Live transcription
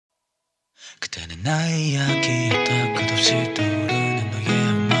그때는 나의 이야기였다. 끝없이 떠오르는 너의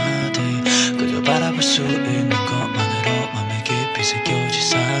한마디, 그저 바라볼 수 있는 것만으로 맘에 깊이 새겨진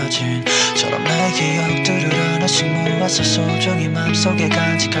사진처럼 나의 기억들을 하나씩 모아서 소중히 맘속에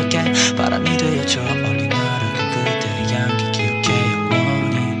간직할게. 바람이 되어줘 멀리 날아간 그대의 향기 기억해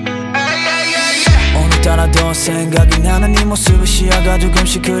영원히. 오늘따라도 생각이 나는 네 모습을 시야가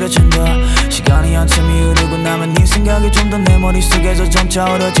조금씩 그려진다. 시간이 한참이 흐르고 나면 네 생각이 좀 더 내 머릿속에서 점차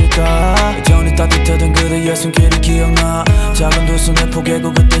어려질까. 여전히 따뜻하던 그대의 손길이 기억나. 작은 두 손을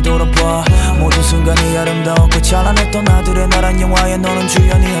포개고 그때 돌아봐. 모든 순간이 아름다웠고 찬란했던 아들의 나란 영화에 너는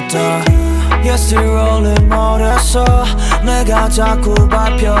주연이었다. You're still rolling 머리에서 내가 자꾸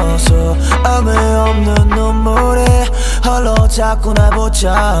밟혀서 의미 없는 눈물이 홀로 자꾸 날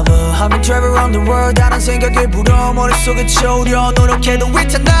붙잡아. I've been traveling around the world. 다른 생각이 불어 머릿속에 채우려 노력해도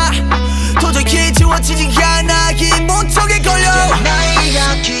있잖아. 도저히 지워지지 않아 이 문턱에 걸려. 나의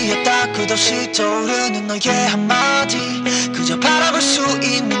이야기였다. 끝없이 떠오르는 너의 한마디, 그저 바라볼 수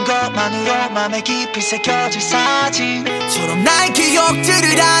있는 것만으로 맘에 깊이 새겨질 사진처럼 나의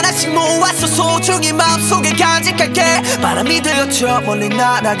기억들을 하나씩 모아서 소중히 마음속에 간직할게. 바람이 들려쳐 멀리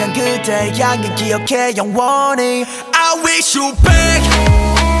날아간 그대의 향기 기억해 영원히. I wish you back.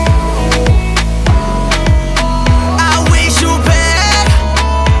 I wish you back.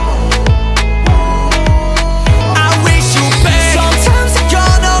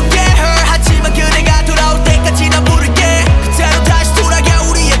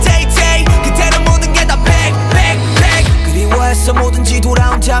 뭐든지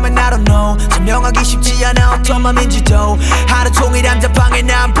돌아온다면 I don't know. 설명하기 쉽지 않아 어떤 맘인지도. 하루 종일 한자방에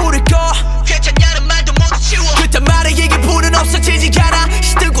난 불을 꺼. 괜찮냐는 말도 못 치워. 그딴 말에 얘기 불은 없어지지 않아.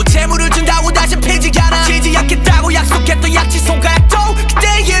 시들고 재물을 준다고 다시 피지 않아. 지지 않겠다고 약속했던 약지 손가락도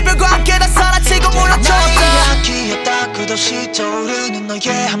그때의 일별과 함께 다 사라지고 몰라쳤다. 나의 이야기였다. 끝없이 떠오르는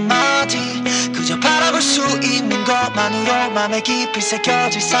너의 한마디, 그저 바라볼 수 있는 것만으로 맘에 깊이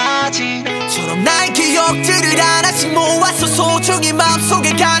새겨질 사진처럼 나의 기억들을 하나씩 모아서 소중히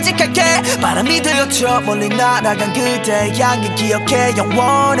마음속에 간직할게. 바람이 들려쳐 멀리 날아간 그대의 향기 기억해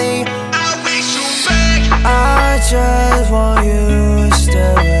영원히. I wish you back. I just want you to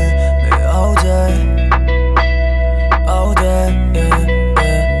stay with me all day, all day, yeah,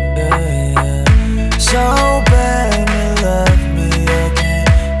 yeah, yeah, yeah. So